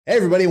Hey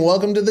everybody, and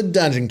welcome to the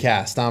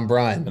Dungeoncast. I'm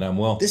Brian. And I'm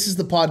Will. This is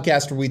the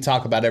podcast where we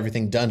talk about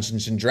everything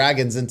Dungeons and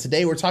Dragons, and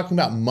today we're talking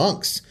about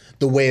monks,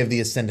 the way of the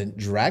Ascendant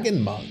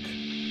Dragon Monk. 1, 2,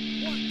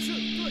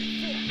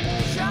 3,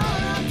 4. Shout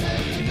out to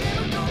the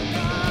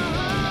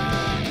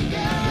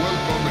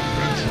Welcome,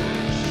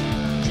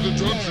 adventurers, to the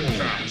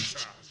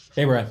Dungeoncast.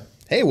 Hey, Brian.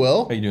 Hey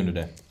Will. How you doing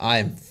today?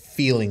 I'm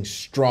feeling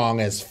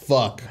strong as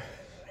fuck.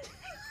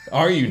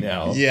 Are you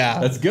now? Yeah.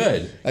 That's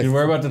good. And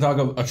we're about to talk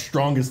about a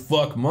strong as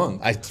fuck monk.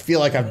 I feel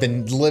like I've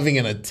been living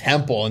in a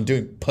temple and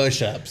doing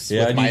push-ups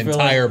with do my you feel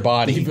entire like,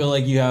 body. Do you feel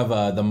like you have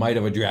the might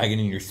of a dragon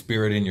in your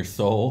spirit and your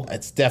soul?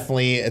 It's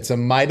the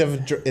might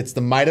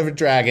of a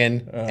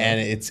dragon,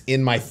 and it's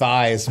in my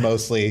thighs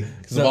mostly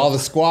because of all the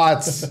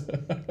squats,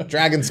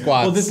 dragon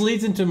squats. Well, this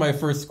leads into my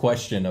first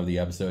question of the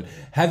episode.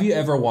 Have you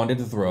ever wanted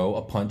to throw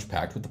a punch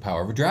packed with the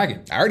power of a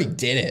dragon? I already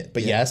did it,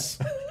 but yes.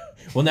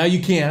 Well, now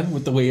you can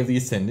with the way of the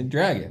Ascendant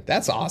Dragon.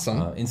 That's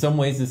awesome. In some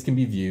ways, this can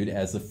be viewed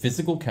as the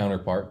physical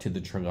counterpart to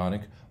the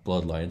Draconic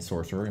Bloodline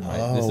Sorcerer,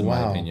 this is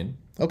my opinion.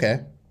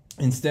 Okay.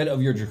 Instead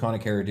of your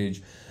Draconic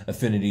heritage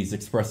affinities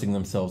expressing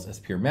themselves as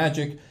pure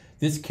magic,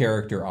 this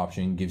character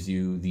option gives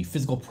you the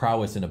physical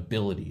prowess and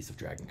abilities of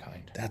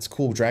Dragonkind. That's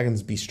cool.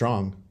 Dragons be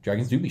strong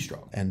Dragons do be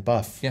strong. and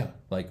buff. Yeah,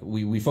 like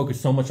we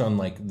focus so much on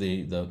like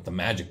the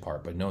magic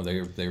part, but no,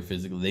 they're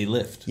physically, they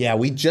lift. Yeah,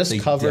 we just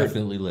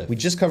definitely lift. We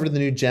just covered the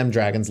new Gem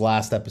Dragons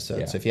last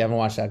episode. Yeah. So if you haven't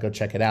watched that, go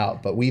check it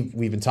out. But we've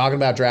been talking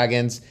about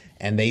dragons,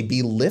 and they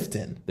be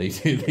lifting. They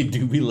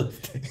do be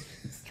lifting.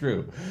 It's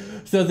true.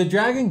 So the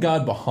dragon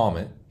god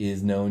Bahamut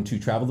is known to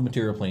travel the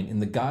material plane in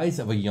the guise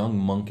of a young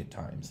monk at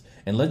times.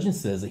 And legend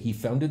says that he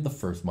founded the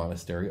first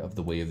monastery of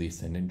the Way of the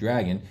Ascendant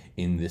Dragon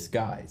in this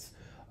guise.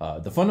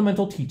 The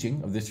fundamental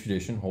teaching of this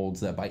tradition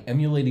holds that by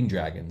emulating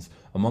dragons,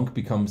 a monk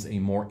becomes a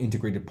more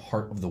integrated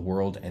part of the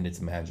world and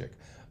its magic.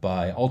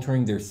 By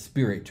altering their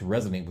spirit to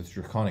resonate with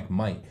draconic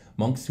might,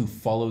 monks who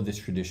follow this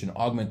tradition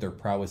augment their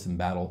prowess in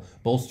battle,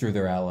 bolster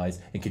their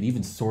allies, and can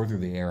even soar through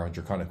the air on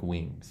draconic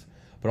wings.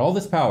 But all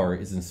this power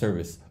is in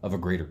service of a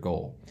greater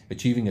goal,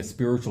 achieving a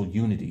spiritual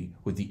unity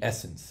with the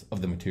essence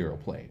of the material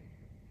plane.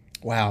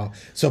 Wow.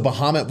 So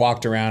Bahamut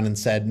walked around and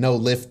said, no,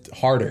 lift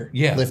harder.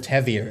 Yeah. Lift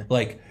heavier.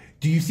 Like,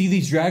 do you see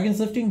these dragons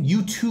lifting?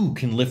 You too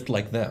can lift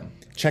like them.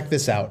 Check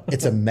this out.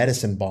 It's a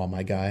medicine ball,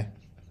 my guy.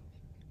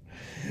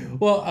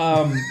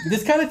 Well,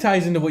 this kind of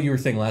ties into what you were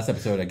saying last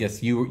episode. I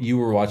guess you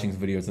were watching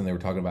some videos and they were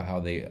talking about how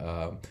they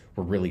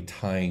were really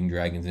tying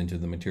dragons into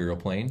the material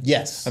plane.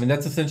 Yes. I mean,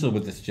 that's essentially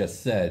what this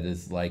just said,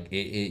 is like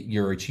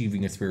you're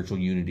achieving a spiritual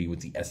unity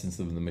with the essence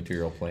of the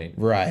material plane.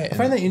 Right. I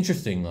find that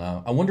interesting.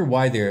 I wonder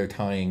why they're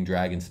tying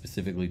dragons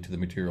specifically to the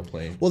material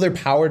plane. Well, they're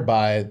powered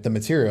by the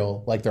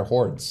material, like their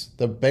hordes.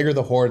 The bigger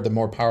the horde, the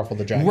more powerful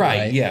the dragon.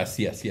 Right. Yes.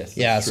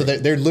 Yeah. So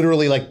they're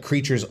literally like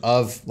creatures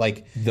of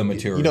like the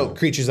material. You know,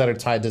 creatures that are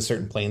tied to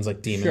certain planes,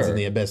 like demons in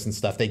the abyss and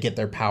stuff. They get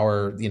their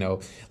power. You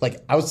know,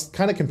 like I was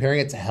kind of comparing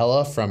it to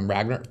Hela from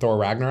Thor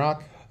Ragnarok,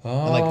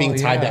 and like being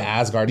tied to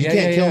Asgard. You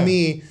can't kill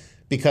me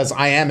because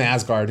I am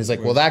Asgard. He's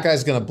like, well, that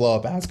guy's gonna blow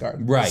up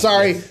Asgard. Right.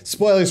 Sorry,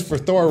 spoilers for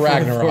Thor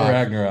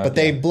Ragnarok. But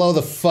they blow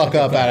the fuck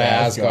up out of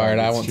Asgard.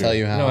 I won't tell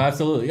you how. No,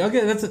 absolutely.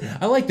 Okay,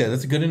 I like that.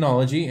 That's a good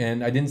analogy,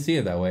 and I didn't see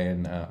it that way,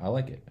 and I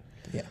like it.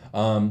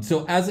 Yeah.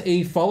 So as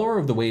a follower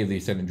of the Way of the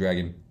Ascendant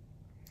Dragon,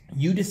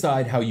 you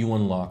decide how you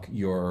unlock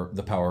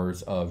the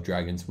powers of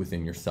dragons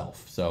within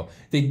yourself. So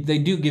they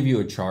do give you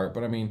a chart,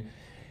 but I mean,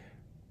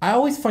 I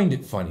always find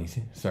it funny.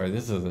 Sorry,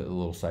 this is a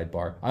little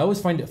sidebar. I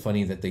always find it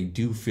funny that they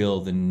do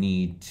feel the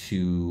need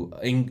to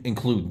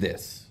include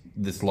this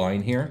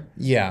line here.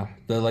 Yeah.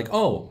 They're like,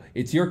 oh,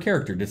 it's your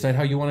character. Decide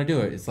how you want to do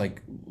it. It's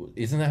like,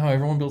 isn't that how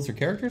everyone builds their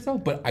characters though?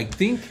 But I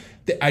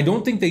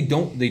don't think they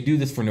do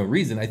this for no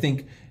reason. I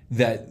think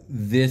that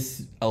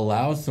this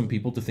allows some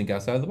people to think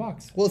outside of the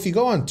box. Well, if you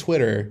go on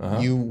Twitter,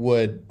 you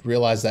would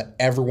realize that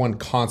everyone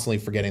constantly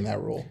forgetting that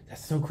rule.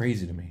 That's so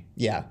crazy to me.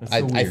 Yeah, That's so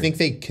I weird. think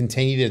they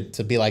continue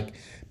to be like,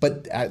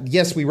 but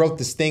yes, we wrote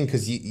this thing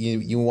because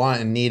you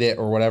want and need it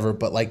or whatever,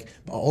 but like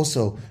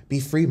also be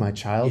free, my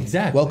child.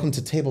 Exactly. Welcome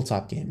to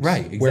tabletop games.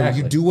 Right, exactly. Where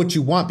you do what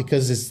you want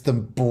because it's the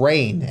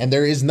brain and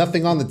there is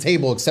nothing on the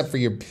table except for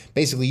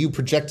basically you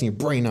projecting your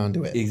brain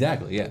onto it.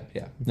 Exactly,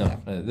 yeah. No,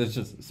 that's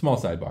just a small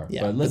sidebar.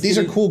 Yeah, but these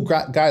are cool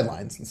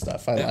guidelines and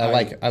stuff. I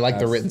like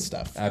the written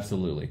stuff.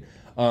 Absolutely.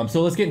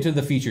 So let's get into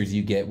the features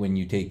you get when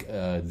you take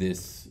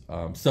this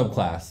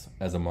subclass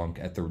as a monk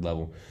at 3rd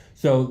level.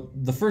 So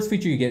the first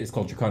feature you get is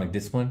called Draconic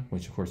Discipline,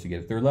 which of course you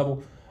get at 3rd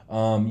level.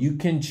 You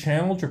can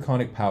channel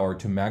Draconic power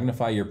to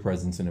magnify your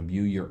presence and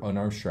imbue your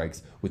unarmed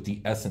strikes with the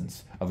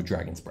essence of a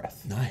dragon's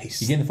breath.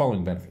 Nice. You gain the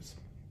following benefits.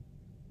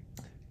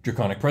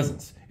 Draconic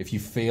Presence. If you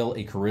fail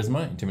a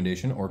Charisma,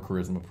 Intimidation, or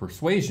Charisma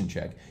Persuasion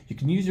check, you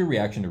can use your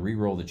reaction to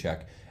re-roll the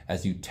check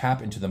as you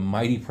tap into the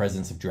mighty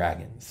presence of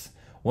dragons.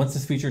 Once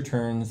this feature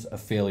turns a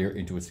failure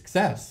into a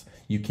success,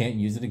 you can't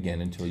use it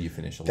again until you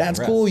finish a long That's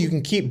rest. cool. You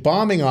can keep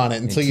bombing on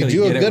it until you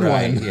do a good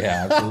one.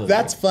 Yeah, absolutely.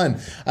 That's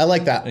fun. I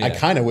like that. Yeah. I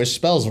kind of wish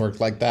spells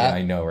worked like that. Yeah,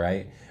 I know,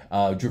 right?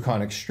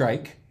 Draconic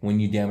Strike. When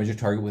you damage a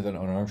target with an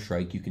unarmed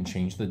strike, you can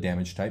change the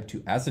damage type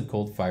to acid,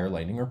 cold, fire,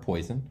 lightning, or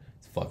poison.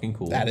 It's fucking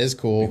cool. That is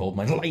cool. Behold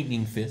my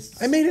lightning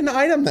fists. I made an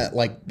item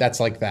that's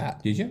like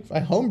that. Did you?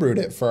 I homebrewed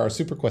it for our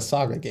Super Quest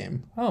Saga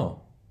game.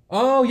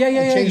 Oh, yeah.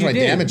 I changed you my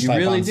did. damage type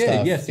You really on did.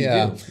 stuff. Yes, you do.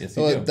 Yes,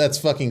 you do. That's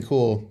fucking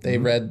cool. They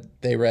read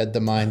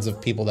the minds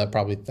of people that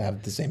probably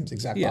have the same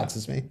exact thoughts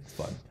as me.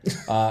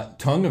 It's fun.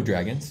 Tongue of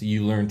Dragons.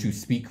 You learn to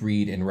speak,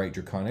 read, and write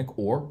Draconic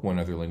or one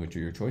other language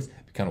of your choice.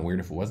 It'd be kind of weird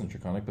if it wasn't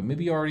Draconic, but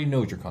maybe you already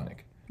know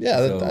Draconic. Yeah,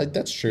 so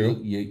that's true.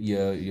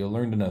 You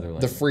learned another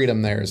language. The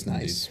freedom there is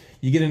nice.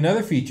 You get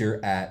another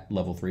feature at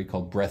level 3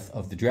 called Breath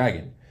of the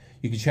Dragon.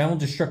 You can channel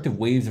destructive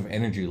waves of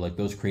energy like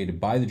those created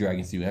by the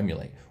dragons you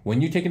emulate.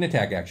 When you take an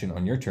attack action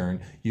on your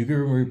turn, you can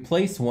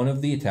replace one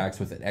of the attacks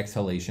with an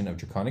exhalation of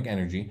draconic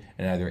energy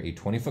in either a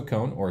 20-foot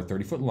cone or a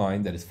 30-foot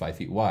line that is 5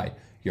 feet wide.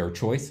 Your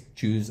choice,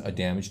 choose a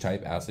damage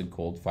type, acid,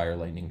 cold, fire,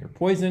 lightning, or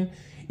poison.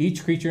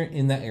 Each creature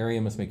in that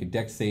area must make a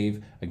dex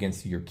save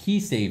against your key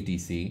save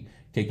DC,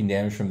 taking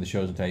damage from the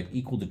chosen type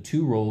equal to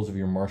 2 rolls of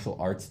your martial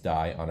arts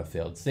die on a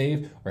failed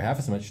save, or half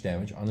as much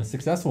damage on a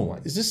successful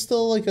one. Is this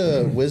still like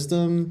a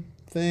wisdom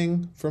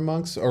thing for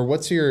monks, or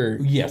what's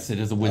your? Yes, it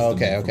is a wisdom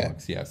thing for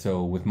monks. Yeah,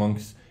 so with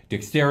monks,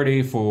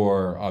 dexterity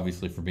for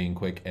being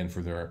quick and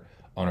for their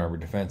unarmored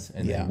defense,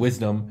 and then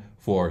wisdom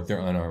for their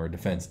unarmored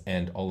defense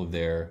and all of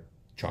their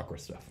chakra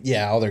stuff.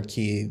 Yeah, all their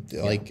key,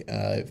 like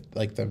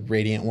the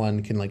radiant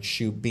one can like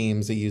shoot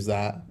beams. They use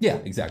that. Yeah,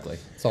 exactly.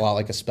 It's a lot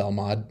like a spell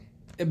mod.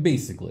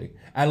 Basically,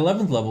 at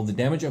 11th level, the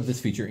damage of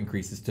this feature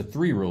increases to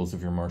 3 rolls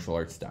of your martial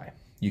arts die.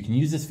 You can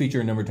use this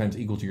feature a number of times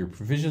equal to your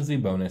proficiency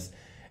bonus,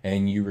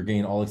 and you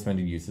regain all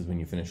expended uses when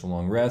you finish a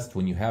long rest.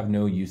 When you have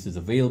no uses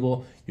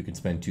available, you can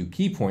spend 2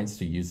 key points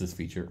to use this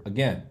feature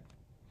again.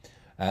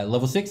 At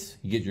level 6,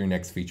 you get your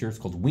next feature. It's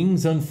called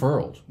Wings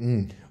Unfurled.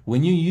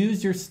 When you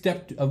use your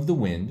Step of the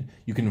Wind,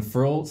 you can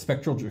unfurl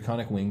spectral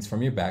draconic wings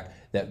from your back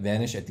that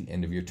vanish at the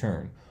end of your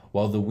turn.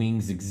 While the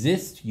wings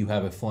exist, you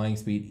have a flying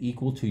speed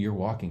equal to your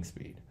walking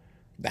speed.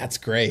 That's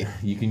great.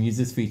 You can use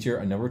this feature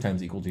a number of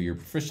times equal to your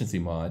proficiency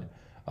mod,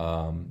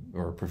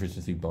 or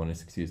proficiency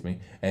bonus,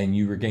 and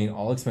you regain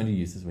all expended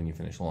uses when you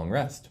finish a long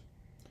rest.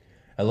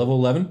 At level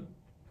 11,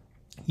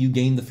 you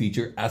gain the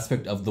feature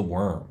Aspect of the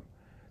Worm.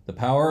 The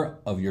power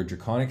of your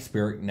draconic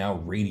spirit now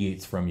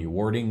radiates from you,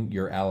 warding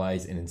your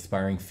allies and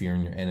inspiring fear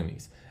in your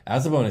enemies.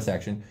 As a bonus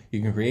action,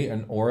 you can create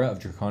an aura of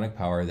draconic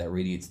power that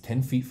radiates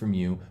 10 feet from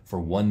you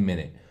for 1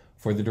 minute.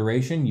 For the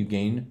duration, you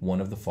gain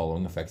one of the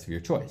following effects of your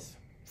choice.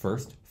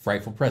 First,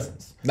 Frightful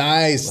Presence.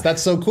 Nice.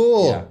 That's so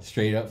cool. Yeah,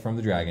 straight up from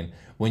the dragon.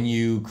 When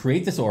you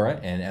create this aura,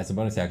 and as a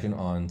bonus action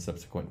on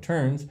subsequent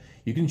turns,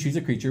 you can choose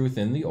a creature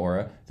within the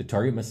aura. The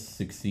target must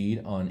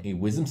succeed on a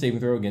wisdom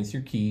saving throw against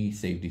your key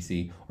save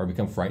DC or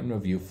become frightened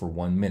of you for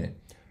 1 minute.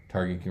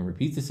 Target can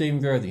repeat the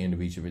saving throw at the end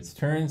of each of its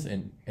turns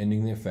and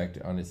ending the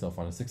effect on itself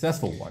on a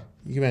successful one.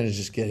 You can imagine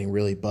just getting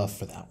really buff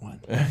for that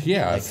one.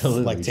 Yeah,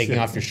 absolutely. Like taking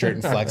off your shirt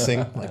and flexing.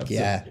 Like,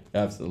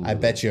 absolutely. I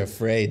bet you're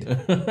afraid.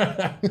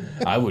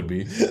 I would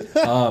be.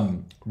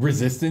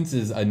 Resistance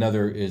is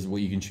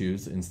what you can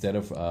choose instead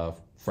of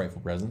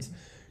Frightful Presence.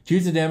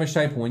 Choose a damage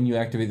type when you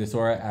activate this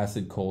aura: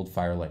 acid, cold,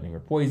 fire, lightning, or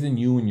poison.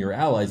 You and your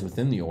allies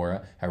within the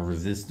aura have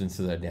resistance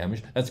to that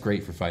damage. That's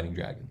great for fighting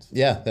dragons.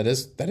 Yeah, that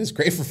is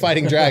great for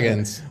fighting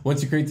dragons.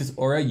 Once you create this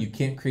aura, you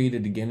can't create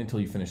it again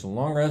until you finish a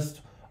long rest,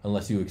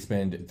 unless you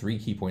expend 3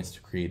 key points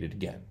to create it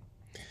again.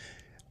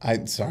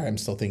 I'm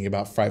still thinking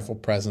about Frightful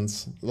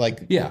Presence.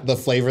 Like, the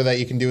flavor that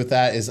you can do with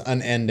that is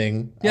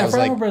unending. Yeah,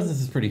 Frightful Presence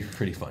is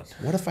pretty fun.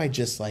 What if I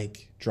just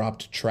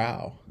dropped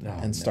trow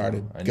and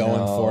started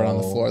going for it on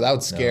the floor? That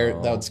would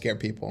scare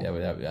people.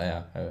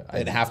 Yeah,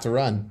 I'd have to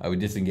run. I would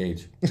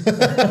disengage.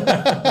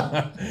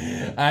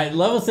 At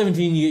level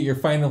 17, you get your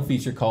final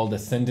feature called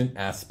Ascendant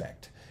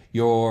Aspect.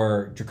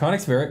 Your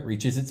Draconic Spirit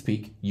reaches its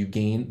peak. You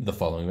gain the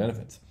following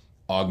benefits.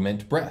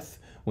 Augment Breath.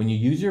 When you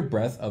use your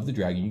Breath of the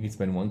Dragon, you can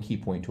spend 1 key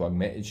point to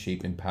augment its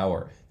shape and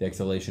power. The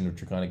exhalation of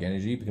draconic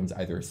energy becomes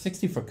either a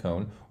 60-foot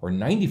cone or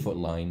 90-foot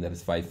line that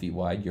is 5 feet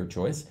wide, your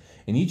choice.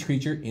 And each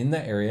creature in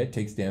that area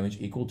takes damage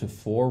equal to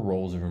 4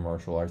 rolls of your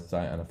martial arts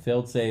die on a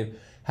failed save,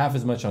 half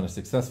as much on a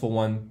successful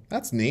one.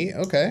 That's neat.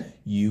 Okay.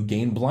 You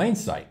gain Blind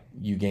Sight.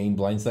 You gain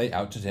Blind Sight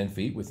out to 10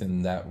 feet.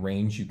 Within that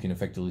range, you can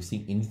effectively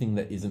see anything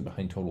that isn't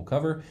behind total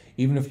cover,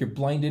 even if you're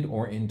blinded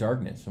or in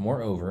darkness.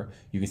 Moreover,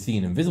 you can see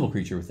an invisible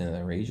creature within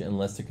that range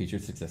unless the creature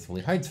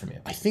successfully hides from you.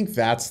 I think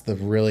that's the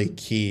really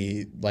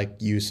key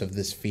use of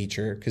this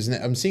feature, because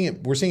we're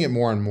seeing it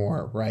more and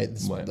more, right?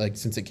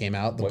 Since it came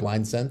out, the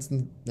blind sense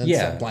and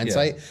blind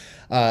sight.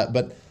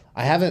 But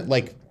I haven't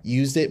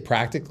used it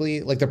practically,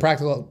 the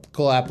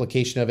practical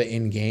application of it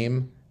in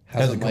game.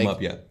 Hasn't come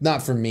up yet.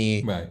 Not for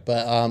me. Right.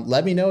 But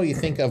let me know what you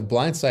think of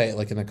Blind Sight,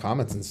 in the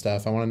comments and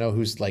stuff. I want to know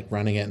who's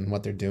running it and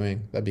what they're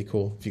doing. That'd be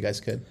cool if you guys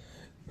could.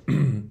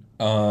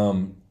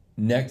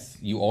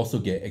 Next, you also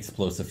get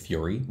Explosive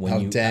Fury.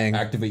 When you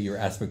activate your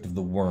Aspect of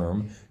the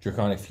Worm,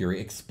 Draconic Fury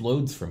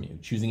explodes from you.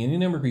 Choosing any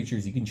number of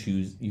creatures you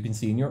can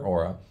see in your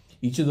aura.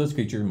 Each of those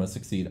creatures must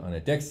succeed on a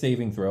dex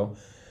saving throw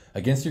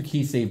against your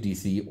key save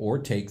DC, or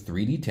take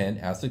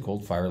 3d10 acid,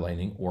 cold, fire,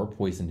 lightning, or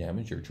poison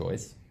damage, your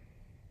choice.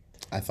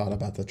 I thought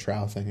about the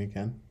trowel thing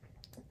again.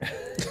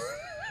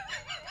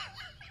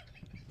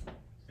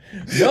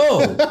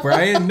 No,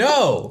 Brian,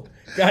 no.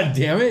 God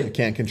damn I it.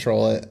 can't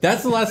control it.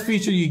 That's the last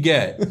feature you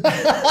get.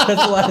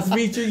 That's the last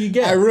feature you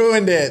get. I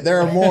ruined it.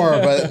 There are more,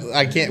 but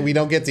I can't. We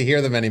don't get to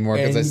hear them anymore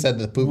because I said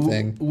the poop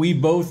thing. We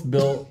both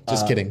built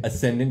Just kidding.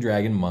 Ascendant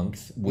Dragon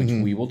Monks, which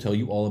we will tell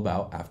you all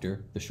about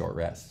after the short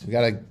rest. We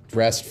gotta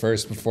rest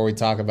first before we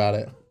talk about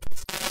it.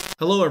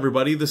 Hello,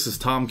 everybody. This is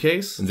Tom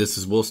Case. And this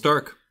is Will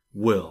Stark.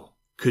 Will,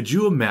 could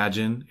you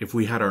imagine if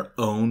we had our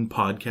own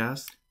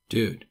podcast?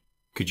 Dude,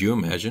 could you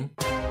imagine?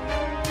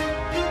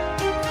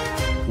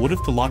 What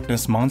if the Loch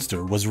Ness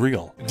Monster was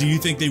real? Do you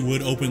think they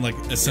would open, like,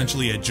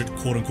 essentially a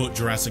quote-unquote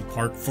Jurassic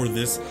Park for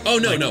this? Oh,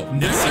 no, like, no.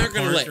 They're not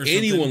going to let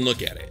anyone something?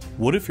 look at it.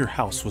 What if your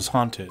house was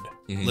haunted?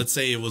 Let's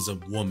say it was a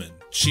woman.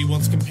 She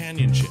wants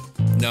companionship.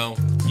 No.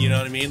 You know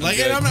what I mean? Like,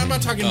 and I'm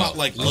not talking about,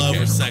 like, love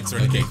or sex or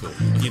anything. Okay,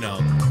 cool. You know,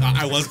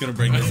 I was going to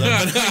bring this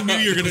up, but I knew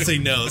you were going to say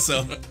no,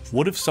 so.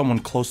 What if someone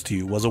close to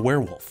you was a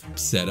werewolf?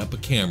 Set up a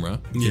camera,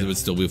 because it would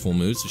still be a full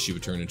moon, so she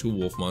would turn into a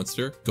wolf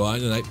monster, go out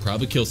in the night,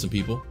 probably kill some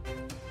people.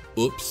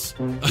 Oops.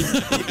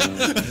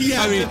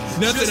 Yeah, I mean,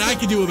 nothing I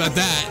can do about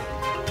that.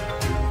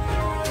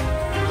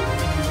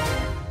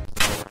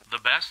 The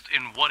best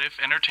in what if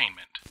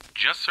entertainment.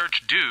 Just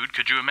search Dude,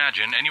 Could You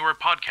Imagine anywhere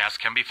podcasts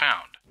can be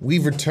found.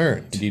 We've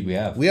returned. Indeed we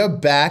have. We are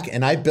back,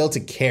 and I built a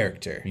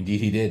character.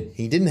 Indeed he did.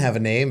 He didn't have a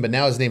name, but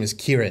now his name is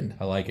Kieran.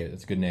 I like it.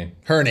 It's a good name.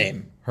 Her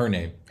name. Her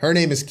name. Her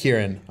name is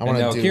Kieran.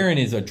 Now, Kieran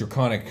is a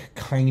draconic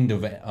kind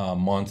of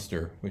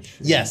monster, which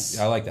Yes.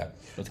 I like that.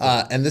 That's cool.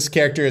 And this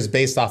character is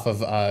based off of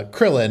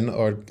Krillin,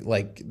 or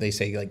like they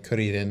say, like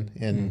Kuririn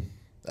in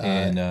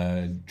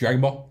Dragon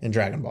Ball. in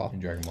Dragon Ball. In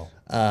Dragon Ball.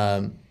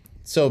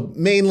 So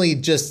mainly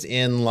just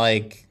in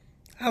like,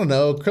 I don't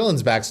know,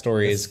 Krillin's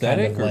backstory is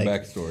kind Aesthetic of or like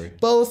backstory?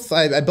 both.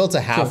 I built a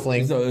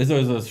halfling, So is there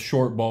a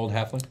short bald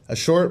halfling? a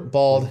short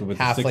bald With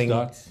the 6 halfling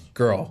dots?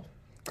 girl,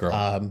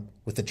 Girl.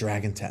 with a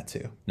dragon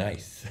tattoo.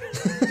 Nice.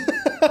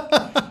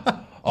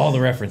 All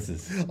the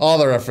references. All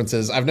the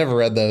references. I've never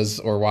read those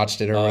or watched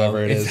it or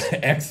whatever it it's is.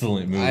 an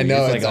excellent movie. I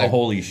know, It's like a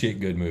holy shit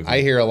good movie.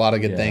 I hear a lot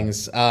of good Yeah.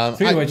 things.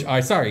 Speaking of which,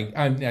 sorry,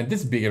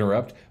 this is a big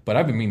interrupt, but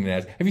I've been meaning to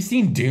ask. Have you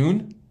seen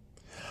Dune?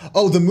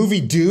 Oh, the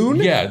movie Dune?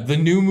 Yeah, the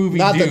new movie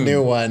Not Dune. the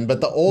new one,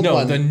 but the old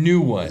one. No, the new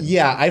one.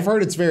 Yeah, I've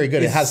heard it's very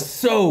good. It's it has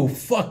so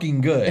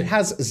fucking good. it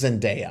has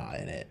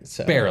Zendaya in it.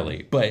 So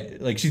Barely, but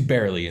like she's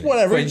barely in it.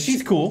 Whatever. But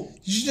she's cool.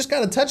 You just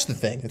gotta touch the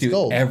thing. It's Dude,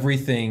 gold.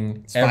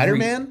 everything.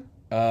 Spider-Man?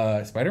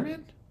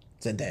 Spider-Man?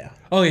 Zendaya.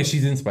 Oh yeah,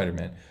 she's in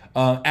Spider-Man.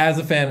 As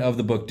a fan of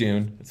the book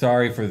Dune,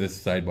 sorry for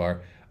this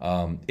sidebar.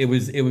 It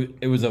was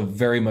a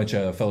very much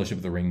a Fellowship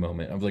of the Ring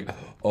moment. I was like,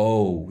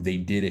 oh, they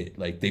did it.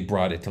 Like they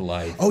brought it to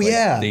life. Oh Like,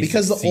 yeah, they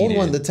because the old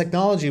one, succeeded. the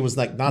technology was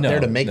like not there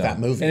to make that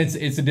movie. And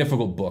it's a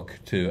difficult book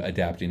to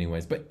adapt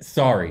anyways. But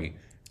sorry.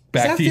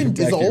 Back to you. Is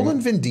the old one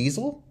Vin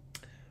Diesel?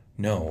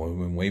 No, it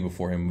went way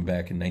before him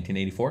back in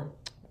 1984.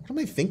 What am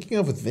I thinking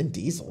of with Vin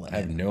Diesel in I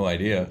have it? no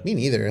idea. Me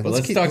neither. But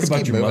let's talk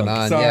about your moving monk.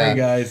 on. Sorry, Yeah.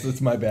 guys.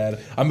 That's my bad.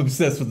 I'm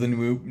obsessed with the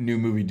new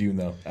movie Dune,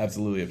 though.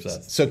 Absolutely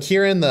obsessed. So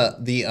Kieran,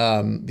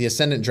 the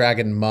Ascendant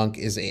Dragon Monk,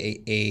 is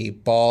a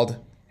bald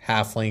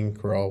halfling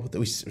girl.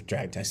 I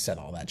said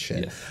all that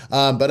shit. Yes.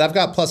 But I've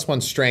got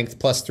 +1 strength,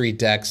 +3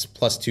 dex,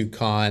 +2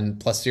 con,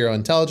 +0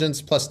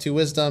 intelligence, +2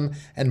 wisdom,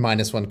 and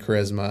 -1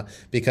 charisma.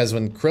 Because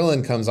when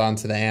Krillin comes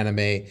onto the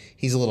anime,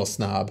 he's a little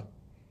snob.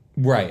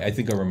 Right. I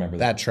think I remember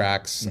That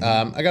tracks.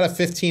 I got a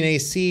 15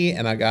 AC,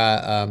 and I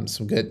got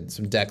some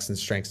dex and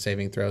strength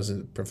saving throws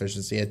and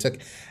proficiency. I took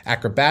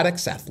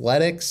acrobatics,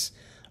 athletics.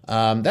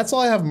 That's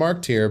all I have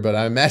marked here, but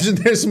I imagine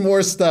there's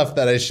more stuff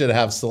that I should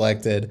have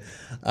selected.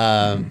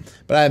 But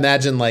I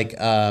imagine like, keep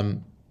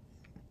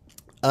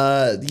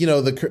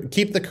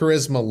the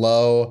charisma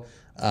low.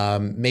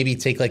 Maybe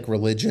take like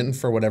religion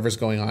for whatever's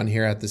going on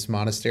here at this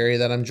monastery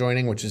that I'm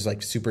joining, which is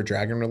like super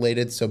dragon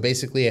related. So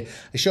basically, I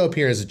show up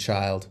here as a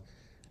child.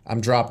 I'm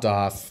dropped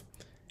off,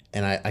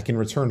 and I can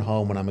return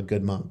home when I'm a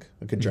good monk,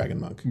 a good dragon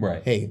monk.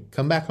 Right. Hey,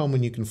 come back home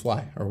when you can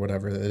fly, or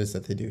whatever it is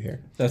that they do here.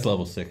 That's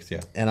level 6,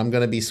 yeah. And I'm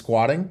going to be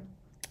squatting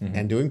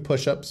and doing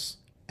push-ups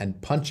and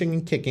punching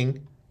and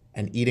kicking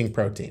and eating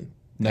protein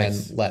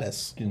Nice. and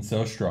lettuce. Getting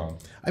so strong.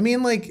 I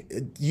mean, like,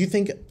 do you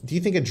think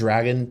a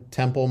dragon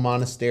temple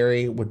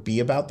monastery would be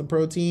about the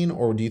protein,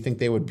 or do you think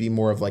they would be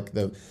more of like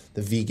the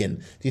vegan?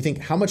 Do you think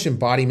how much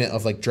embodiment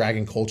of like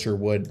dragon culture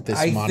would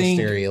this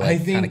monastery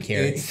kind of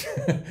carry?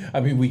 I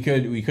mean, we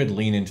could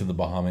lean into the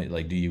Bahamut,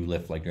 like, do you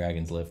lift like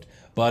dragons lift?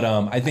 But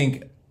I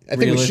think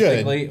we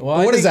should.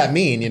 Well, what does that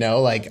mean?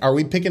 Like, are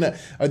we picking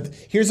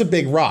here's a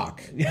big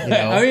rock?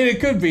 I mean, it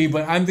could be,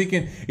 but I'm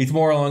thinking it's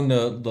more along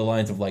the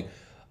lines of like,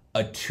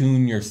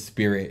 attune your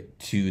spirit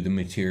to the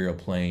material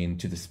plane,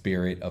 to the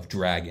spirit of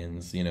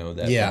dragons,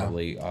 that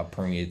probably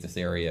permeates this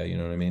area, you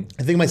know what I mean?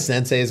 I think my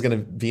sensei is going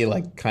to be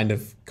like kind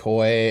of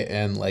coy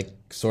and like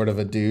sort of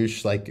a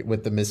douche, like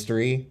with the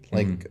mystery,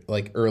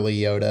 like early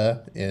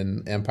Yoda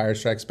in Empire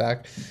Strikes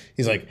Back.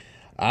 He's like,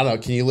 I don't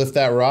know. Can you lift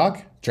that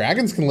rock?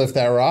 Dragons can lift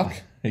that rock.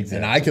 Exactly.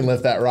 And I can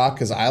lift that rock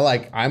because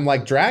I'm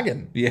like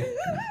dragon. Yeah.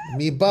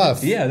 Me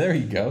buff. Yeah, there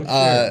you go.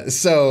 Sure.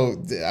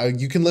 So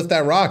you can lift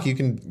that rock.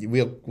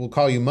 We'll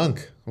call you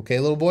Monk. Okay,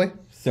 little boy?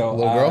 So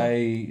little girl?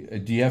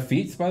 do you have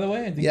feats, by the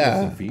way? I think you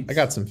have some feats. I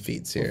got some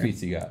feats here. What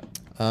feats you got?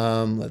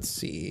 Let's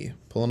see.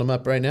 Pulling them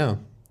up right now.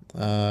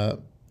 Let's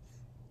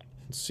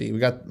see. We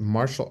got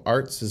martial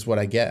arts is what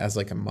I get as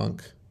like a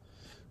monk.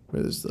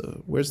 Where's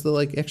the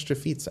like extra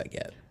feats I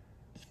get?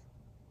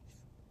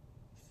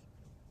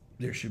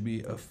 There should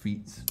be a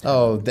feats.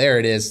 Oh, there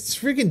it is. It's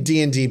freaking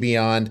D&D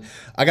Beyond.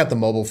 I got the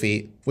mobile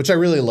feat, which I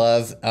really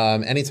love.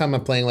 Anytime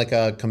I'm playing like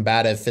a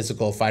combative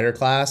physical fighter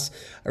class,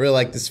 I really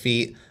like this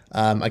feat.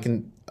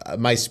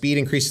 My speed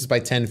increases by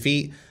 10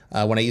 feet.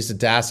 When I use the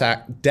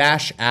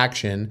dash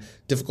action,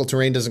 difficult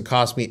terrain doesn't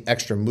cost me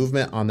extra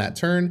movement on that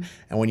turn.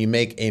 And when you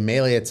make a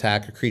melee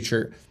attack, a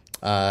creature,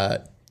 I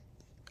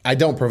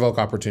don't provoke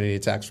opportunity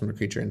attacks from a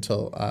creature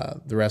until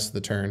the rest of the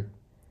turn.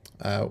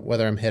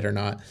 Whether I'm hit or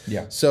not.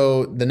 Yeah.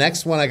 So the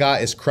next one I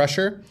got is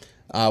Crusher.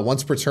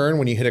 Once per turn,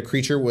 when you hit a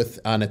creature with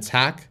an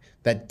attack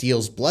that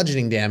deals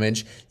bludgeoning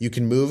damage, you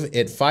can move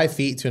it 5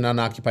 feet to an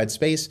unoccupied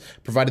space,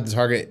 provided the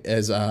target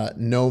is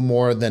no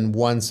more than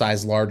one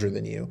size larger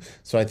than you.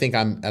 So I think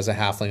as a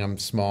halfling, I'm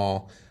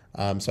small,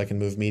 so I can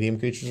move medium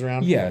creatures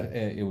around. Yeah,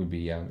 it would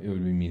be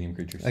medium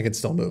creatures. I can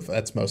still move.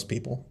 That's most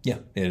people. Yeah,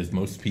 it is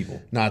most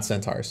people. Not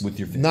centaurs. With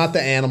your fist. Not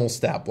the animal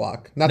stat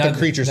block. Not the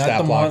creature stat block.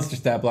 Not the monster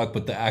stat block,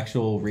 but the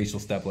actual racial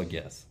stat block,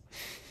 yes.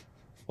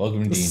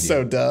 Welcome to D&D.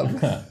 So dumb.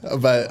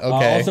 But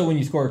okay. Also, when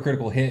you score a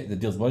critical hit that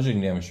deals bludgeoning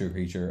damage to a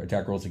creature,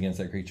 attack rolls against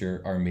that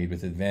creature are made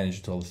with advantage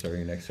until the start of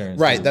your next turn.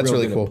 Right, so that's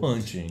really cool.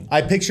 Punching.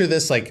 I picture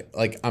this like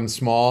I'm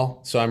small,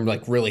 so I'm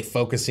like really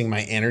focusing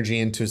my energy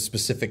into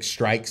specific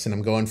strikes, and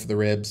I'm going for the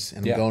ribs,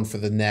 and I'm going for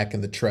the neck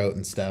and the throat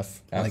and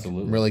stuff.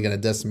 Absolutely, like, I'm really gonna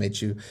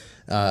decimate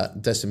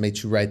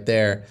you right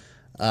there.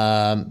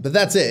 But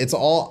that's it. It's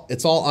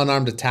all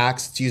unarmed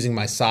attacks. It's using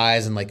my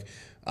size and like.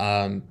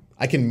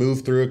 I can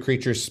move through a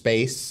creature's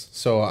space,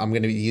 so I'm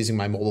going to be using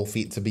my mobile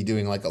feat to be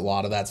doing like a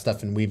lot of that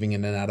stuff and weaving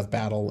in and out of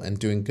battle and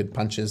doing good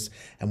punches.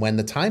 And when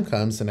the time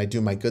comes and I do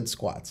my good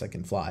squats, I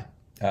can fly.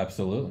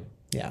 Absolutely.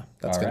 Yeah,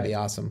 that's going to be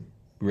awesome.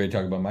 You ready to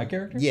talk about my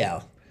character?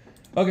 Yeah.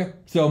 Okay,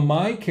 so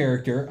my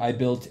character, I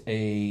built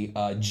a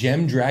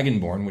Gem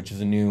Dragonborn, which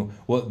is a new.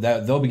 Well,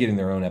 they'll be getting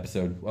their own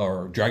episode,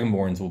 or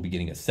Dragonborns will be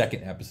getting a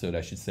second episode,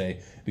 I should say,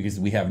 because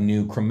we have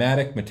new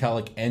Chromatic,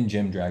 Metallic, and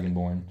Gem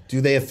Dragonborn.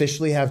 Do they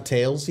officially have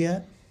tails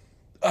yet?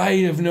 I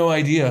have no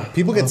idea.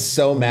 People get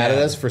so mad at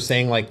us for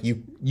saying like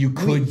you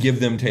could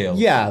give them tails.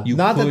 Yeah,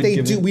 not that they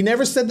do. We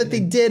never said that they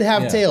did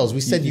have tails.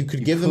 We said you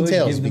could give them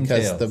tails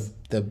because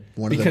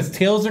because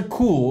tails are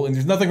cool and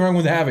there's nothing wrong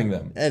with having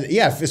them. And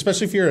yeah,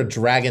 especially if you're a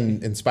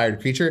dragon inspired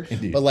creature.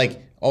 Indeed. But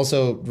like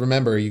also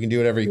remember you can do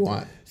whatever you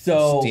want.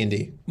 So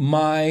D&D.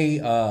 My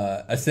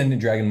Ascendant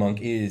Dragon Monk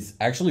is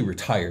actually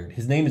retired.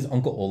 His name is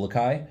Uncle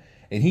Olokai,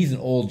 and he's an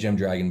old Gem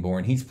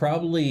Dragonborn. He's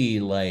probably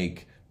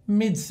like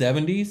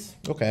mid-70s.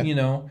 Okay. You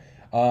know?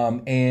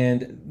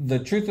 And the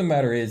truth of the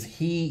matter is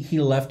he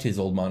left his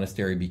old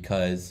monastery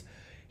because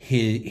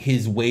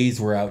his ways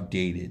were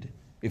outdated,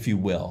 if you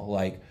will.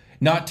 Like,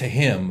 not to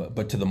him,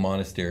 but to the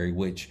monastery,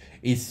 which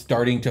is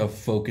starting to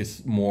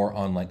focus more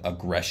on like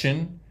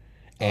aggression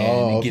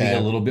and getting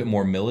a little bit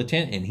more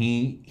militant. And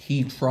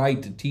he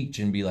tried to teach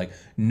and be like,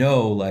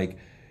 no, like,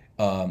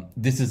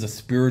 this is a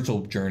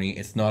spiritual journey.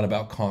 It's not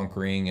about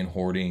conquering and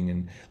hoarding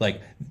and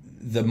like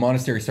the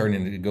monastery is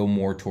starting to go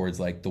more towards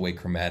like the way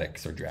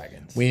chromatics are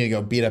dragons. We need to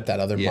go beat up that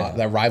other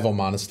that rival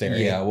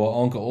monastery. Yeah, well,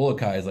 Uncle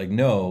Olokai is like,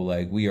 no,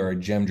 like we are a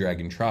gem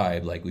dragon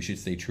tribe. Like we should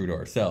stay true to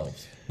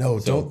ourselves.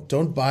 No,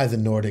 don't buy the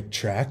Nordic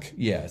track.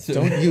 Yeah,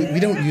 so we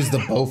don't use the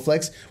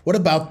Bowflex. What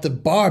about the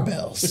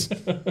barbells?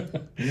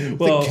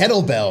 Well, the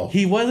kettlebell.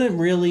 He wasn't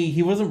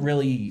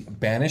really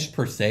banished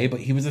per se, but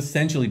he was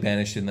essentially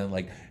banished in that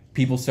like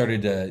people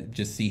started to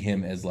just see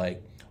him as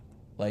like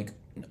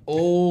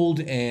old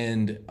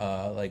and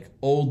like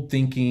old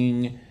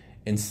thinking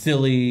and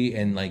silly,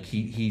 and like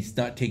he's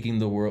not taking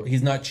the world,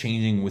 he's not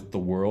changing with the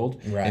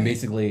world, right. And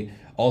basically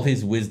all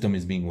his wisdom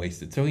is being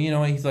wasted. So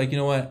he's like, you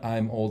know what,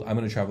 I'm old, I'm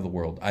gonna travel the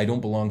world, I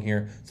don't belong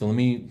here, so let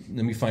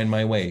me find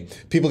my way.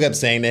 People kept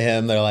saying to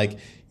him, they're like,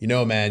 you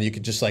know, man, you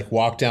could just like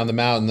walk down the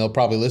mountain, they'll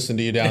probably listen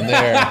to you down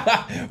there.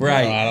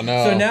 Right. I don't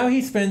know. So now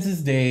he spends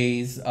his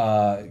days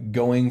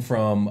going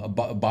from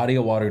body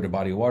of water to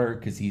body of water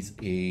because he's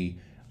a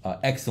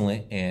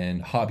excellent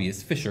and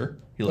hobbyist fisher.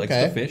 He likes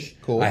to fish.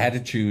 Cool. I had to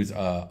choose an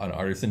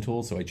artisan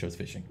tool, so I chose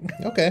fishing.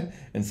 Okay.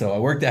 And so I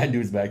worked that into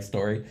his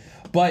backstory.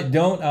 But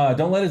don't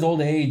let his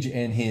old age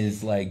and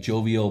his like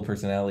jovial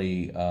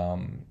personality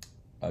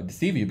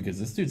deceive you, because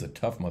this dude's a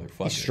tough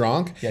motherfucker. He's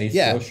strong? Yeah, he's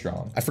so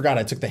strong. I forgot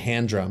I took the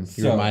hand drum.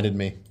 You reminded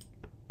me.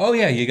 Oh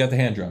yeah, you got the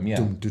hand drum, yeah.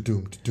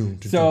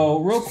 So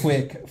real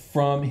quick,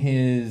 from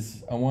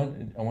his I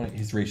want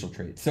his racial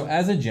traits. So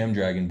as a Gem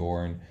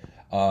Dragonborn,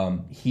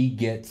 he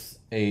gets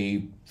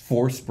a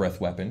force breath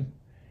weapon,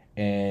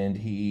 and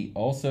he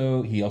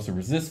also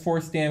resists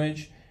force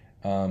damage,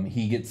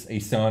 He gets a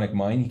psionic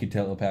mind. He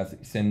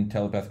can send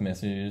telepathic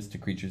messages to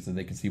creatures that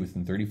they can see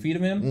within 30 feet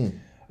of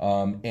him.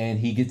 And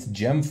he gets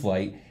gem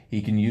flight.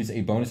 He can use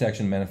a bonus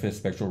action to manifest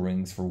spectral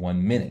rings for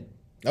 1 minute.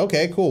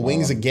 Okay, cool.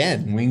 Wings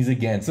again. Wings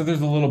again. So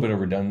there's a little bit of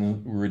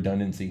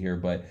redundancy here,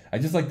 but I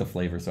just like the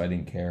flavor, so I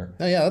didn't care.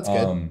 Oh, yeah, that's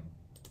good.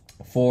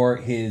 For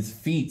his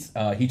feats,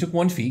 he took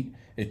 1 feat.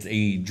 It's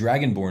a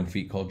dragonborn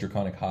feat called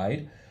Draconic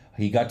Hide.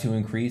 He got to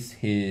increase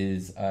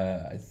his,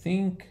 I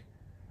think...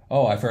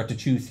 Oh, I forgot to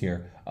choose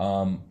here.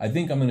 I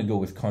think I'm going to go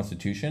with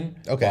Constitution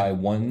by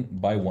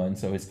one.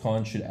 So his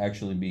con should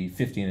actually be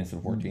 15 instead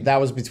of 14.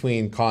 That was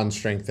between con,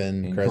 strength,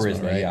 and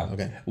charisma, right? Yeah.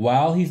 Okay.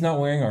 While he's not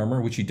wearing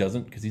armor, which he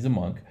doesn't because he's a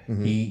monk,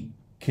 he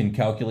can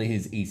calculate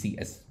his AC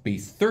as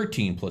base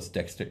 13 plus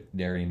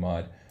dexterity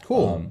mod.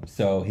 Cool.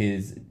 So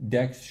his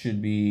dex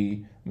should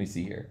be, let me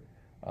see here,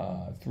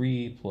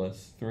 3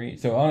 plus 3.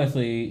 So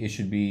honestly, it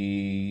should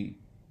be...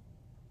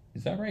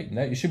 Is that right?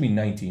 It should be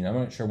 19. I'm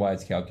not sure why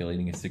it's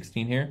calculating as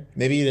 16 here.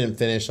 Maybe you didn't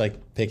finish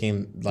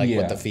picking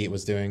what the feat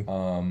was doing.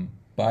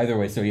 But either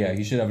way, so yeah,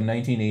 he should have a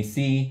 19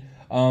 AC.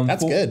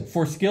 That's good.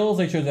 For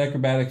skills, I chose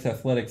acrobatics,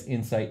 athletics,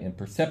 insight, and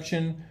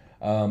perception.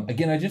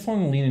 Again, I just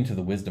want to lean into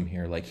the wisdom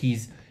here. He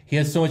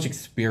has so much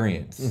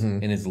experience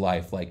in his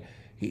life.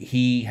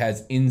 He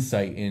has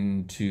insight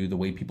into the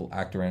way people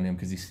act around him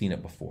because he's seen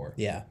it before.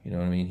 Yeah. You know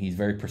what I mean? He's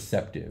very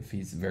perceptive.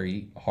 He's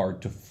very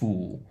hard to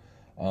fool.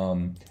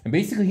 And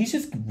basically, he's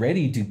just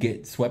ready to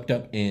get swept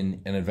up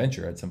in an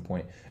adventure at some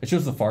point. It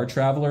shows the far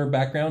traveler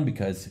background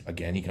because,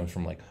 again, he comes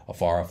from a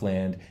far off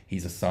land.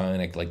 He's a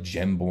psionic,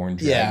 gemborn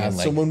dragon. Yeah,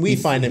 so when we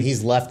find him,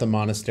 he's left the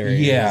monastery.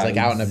 Yeah, he's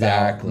out and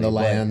about in the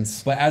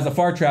lands. But as a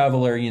far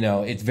traveler,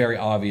 it's very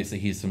obvious that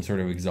he's some sort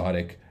of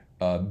exotic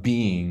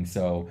being.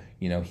 So,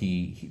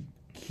 he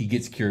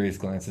gets curious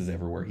glances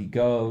everywhere he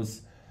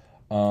goes.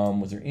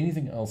 Was there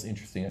anything else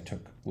interesting I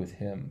took with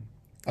him?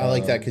 I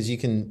like that because you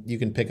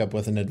can pick up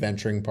with an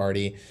adventuring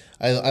party.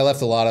 I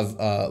left a lot of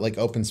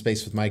open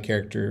space with my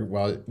character,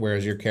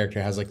 whereas your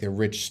character has the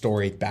rich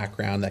story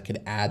background that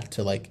could add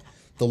to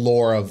the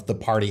lore of the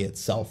party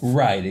itself.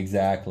 Right,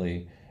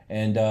 exactly.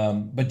 And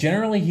but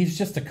generally he's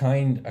just a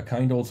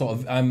kind old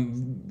soul.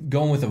 I'm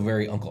going with a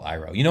very Uncle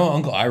Iroh.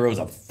 Uncle Iroh is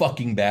a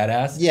fucking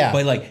badass. Yeah.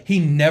 But he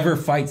never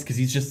fights because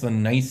he's just the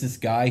nicest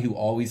guy who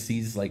always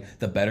sees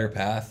the better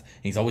path.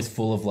 And he's always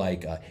full of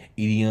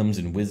idioms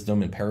and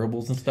wisdom and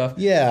parables and stuff.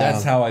 Yeah.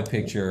 That's how I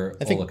picture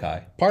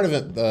Olokai. Part of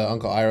it, the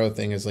Uncle Iroh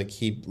thing is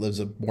he lives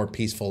a more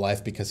peaceful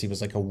life because he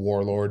was a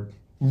warlord.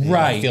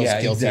 Right. He feels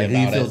guilty exactly.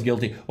 about He feels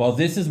guilty. Well,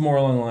 this is more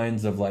along the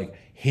lines of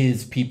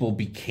his people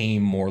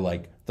became more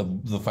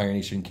the Fire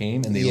Nation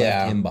came and they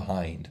left him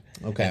behind.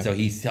 Okay. And so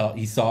he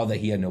saw that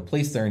he had no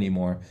place there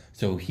anymore,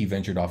 so he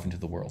ventured off into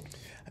the world.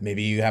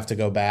 Maybe you have to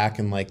go back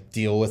and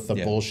deal with the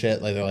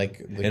bullshit.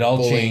 It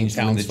all changed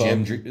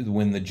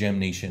when the Gem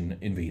Nation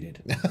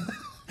invaded.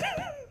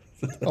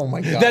 Oh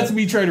my god. That's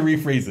me trying to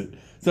rephrase it.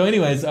 So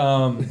anyways,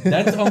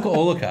 that's Uncle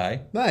Olokai.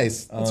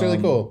 Nice. That's really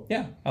cool.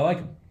 Yeah, I like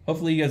him.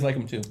 Hopefully you guys like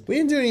him too. We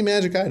didn't do any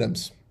magic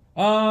items.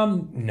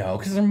 No,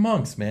 because they're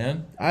monks,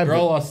 man. They're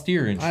all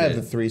austere and shit. I have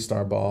the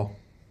 3-star ball.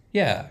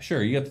 Yeah,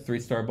 sure. You got the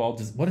 3-star ball.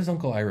 What does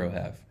Uncle Iroh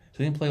have?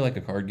 Does he play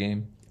a card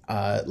game?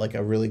 A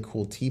really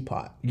cool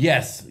teapot.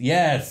 Yes.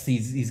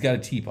 He's got a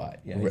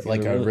teapot. Yeah,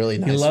 a really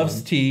nice. He loves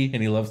one. tea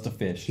and he loves to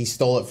fish. He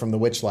stole it from the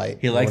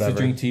Witchlight. He likes to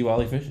drink tea while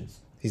he fishes.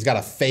 He's got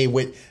a Fey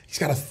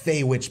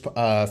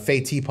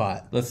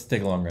teapot. Let's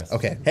take a long rest.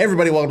 Okay. Hey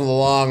everybody, welcome to the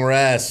long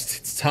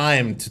rest. It's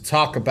time to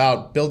talk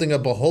about building a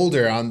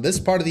beholder. On this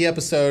part of the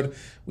episode,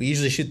 we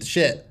usually shoot the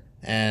shit.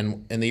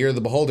 And in the year of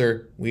the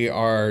beholder, we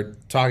are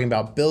talking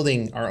about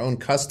building our own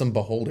custom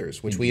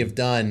beholders, which we have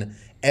done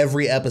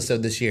every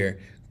episode this year.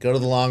 Go to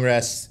the long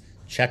rest,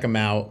 check them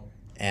out,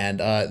 and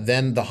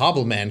then the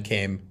Hobbleman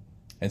came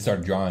and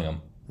started drawing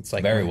them. It's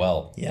very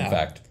well. Yeah, in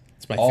fact,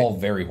 it's my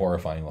very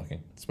horrifying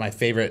looking. It's my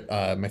favorite.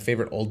 My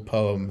favorite old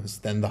poem is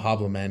 "Then the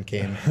Hobbleman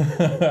Came."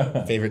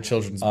 Favorite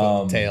children's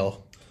book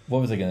tale. What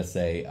was I gonna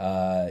say?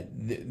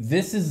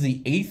 This is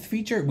the 8th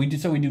feature. We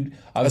do.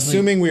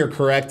 Assuming we are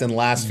correct, and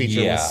last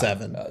feature was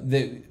 7.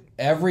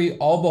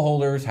 All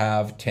beholders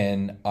have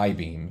 10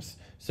 I-beams.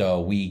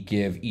 So we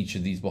give each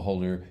of these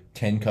beholder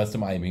 10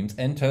 custom I-beams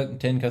and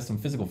 10 custom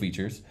physical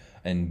features.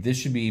 And this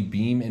should be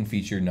beam and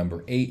feature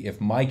number 8, if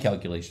my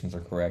calculations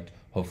are correct.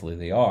 Hopefully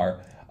they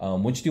are.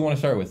 Which do you want to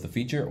start with, the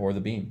feature or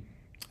the beam?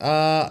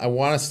 I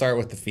want to start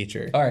with the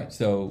feature. All right,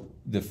 so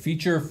the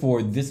feature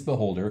for this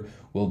beholder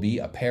will be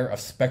a pair of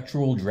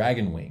spectral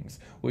dragon wings,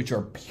 which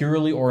are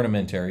purely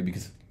ornamentary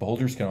because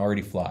beholders can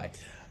already fly.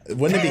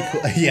 Wouldn't it be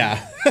cool? Yeah.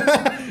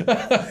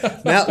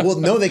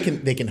 No, they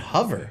can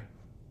hover.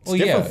 It's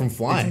different from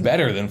flying. It's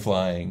better than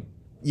flying.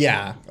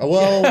 Yeah.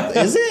 Well,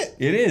 is it?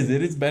 It is.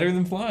 It is better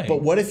than flying.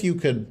 But what if you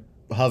could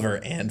hover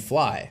and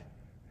fly?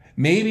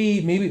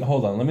 Maybe.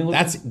 Hold on. Let me look.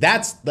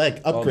 That's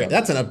upgrade.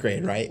 That's an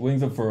upgrade, right?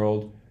 Wings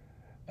unfurled.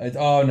 It's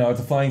a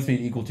flying speed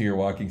equal to your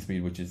walking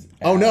speed, which is...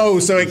 Oh, no,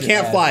 so it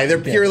can't fly. They're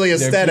purely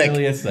aesthetic. They're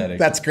purely aesthetic.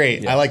 That's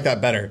great. Yeah. I like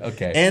that better.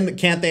 Okay. And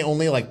can't they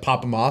only,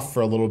 pop them off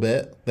for a little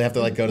bit? They have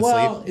to, go to sleep?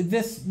 Well,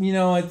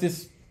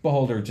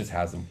 Beholder just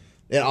has them.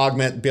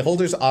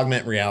 Beholders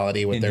augment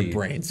reality with Indeed,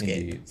 their brainscape.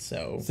 indeed.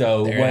 So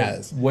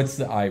what's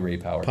the eye ray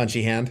power?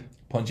 Punchy hand.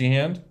 Punchy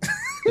hand?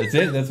 That's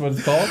it? That's what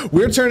it's called?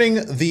 We're turning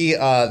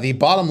the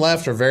bottom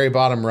left or very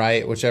bottom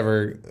right,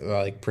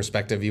 whichever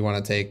perspective you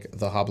want to take,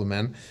 the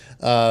Hobleman.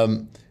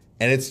 And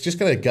it's just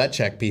going to gut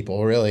check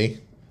people, really.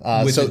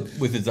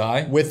 With its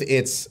eye? With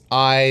its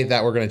eye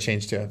that we're going to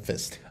change to a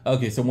fist.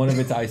 Okay, so one of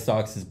its eye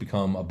stalks has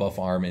become a buff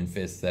arm and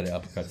fist that it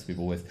uppercuts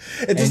people with.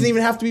 It doesn't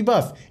even have to be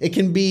buff. It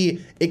can be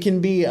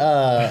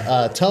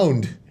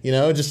toned,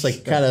 just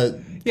like kind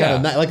of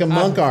like a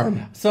monk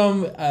arm.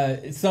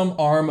 Some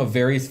arm of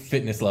various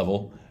fitness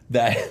level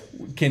that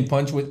can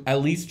punch with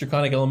at least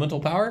draconic elemental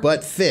power.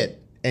 But fit.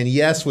 And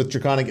yes, with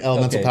draconic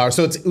elemental power.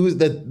 So it's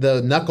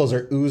the knuckles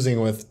are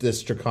oozing with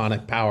this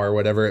draconic power,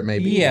 whatever it may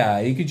be.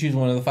 Yeah, you could choose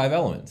one of the 5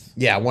 elements.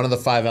 Yeah, one of the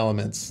 5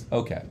 elements.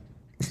 Okay.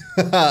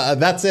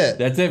 That's it.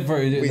 That's it for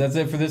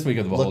this week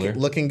of the Beholder.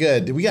 Looking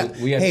good. We got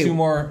 2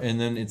 more and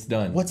then it's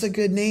done. What's a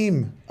good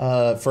name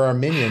for our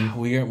minion?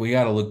 We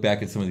got to look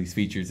back at some of these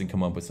features and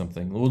come up with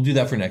something. We'll do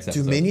that for next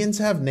episode. Do minions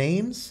have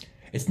names?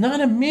 It's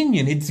not a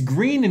minion. It's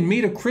green and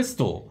made of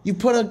crystal. You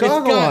put a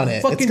goggle on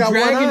it. It's got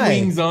dragon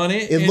wings on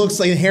it. It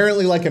looks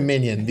inherently like a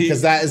minion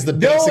because that is the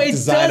basic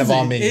design of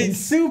all minions. It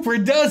super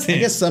doesn't. I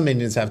guess some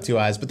minions have 2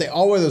 eyes, but they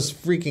all wear those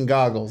freaking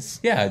goggles.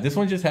 Yeah, this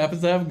one just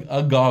happens to have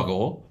a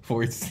goggle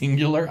for its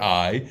singular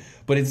eye,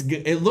 but it's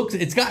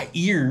got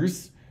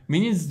ears.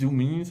 Do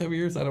minions have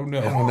ears? I don't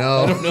know.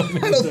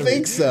 I don't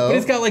think so. But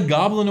it's got like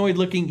goblinoid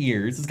looking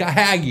ears. It's got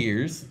hag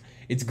ears.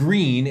 It's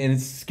green and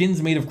its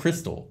skin's made of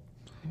crystal.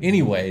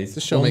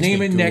 Anyways, we'll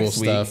name it next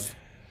week.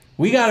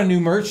 We got a new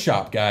merch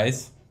shop,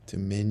 guys.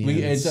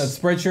 Dominions. It's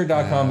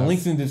Spreadshirt.com. The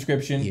link's in the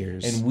description.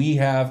 And we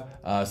have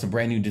some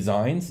brand new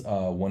designs,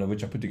 one of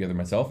which I put together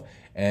myself.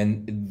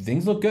 And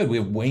things look good. We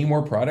have way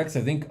more products.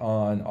 I think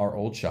on our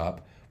old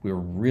shop, we were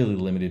really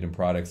limited in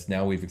products.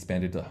 Now we've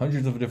expanded to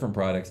hundreds of different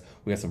products.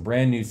 We have some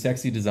brand new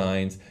sexy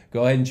designs.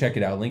 Go ahead and check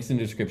it out. Links in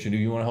the description. If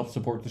you want to help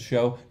support the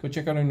show, go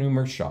check out our new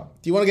merch shop.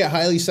 Do you want to get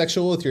highly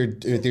sexual with your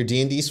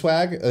D&D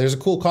swag? There's a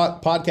cool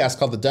podcast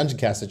called the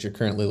Dungeoncast that you're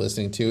currently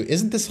listening to.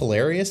 Isn't this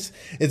hilarious?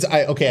 I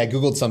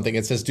Googled something.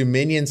 It says, do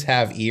minions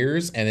have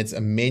ears? And it's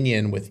a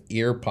minion with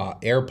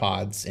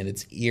AirPods in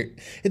its ear.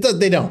 They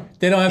don't.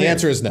 They don't have The ears.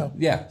 answer is no.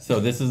 Yeah, so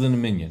this isn't a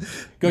minion.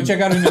 Go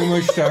check out our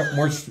new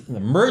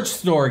merch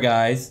store,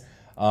 guys.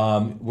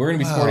 We're going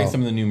to be sporting some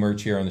of the new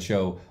merch here on the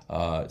show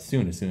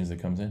soon, as soon as it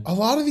comes in. A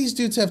lot of these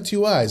dudes have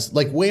 2 eyes,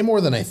 like way more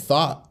than I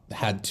thought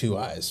had 2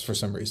 eyes for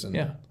some reason.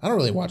 Yeah. I don't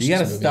really watch You got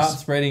to stop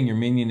spreading your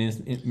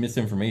minion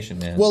misinformation,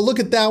 man. Well, look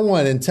at that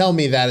one and tell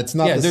me that it's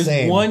not the same.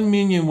 There's one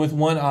minion with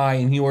 1 eye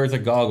and he wears a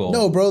goggle.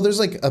 No, bro, there's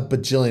like a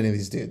bajillion of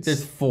these dudes.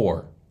 There's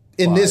 4.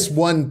 In 5. this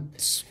one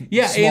small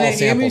in an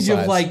image size.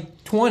 of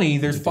like 20,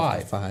 there's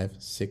 5. 5,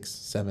 6,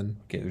 7.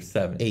 Okay, there's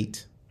 7.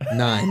 8,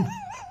 9,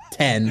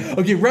 10.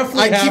 Okay,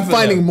 roughly half I keep of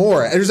finding them.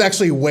 more. There's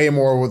actually way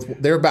more.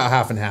 They're about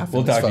half and half.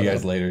 We'll talk to you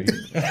guys later.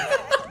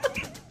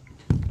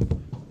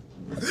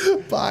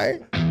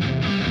 Bye.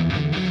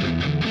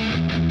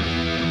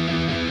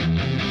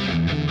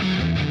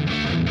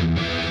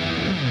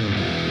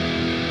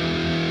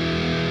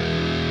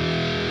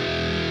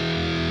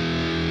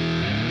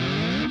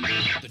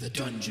 The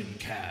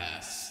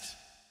Dungeoncast.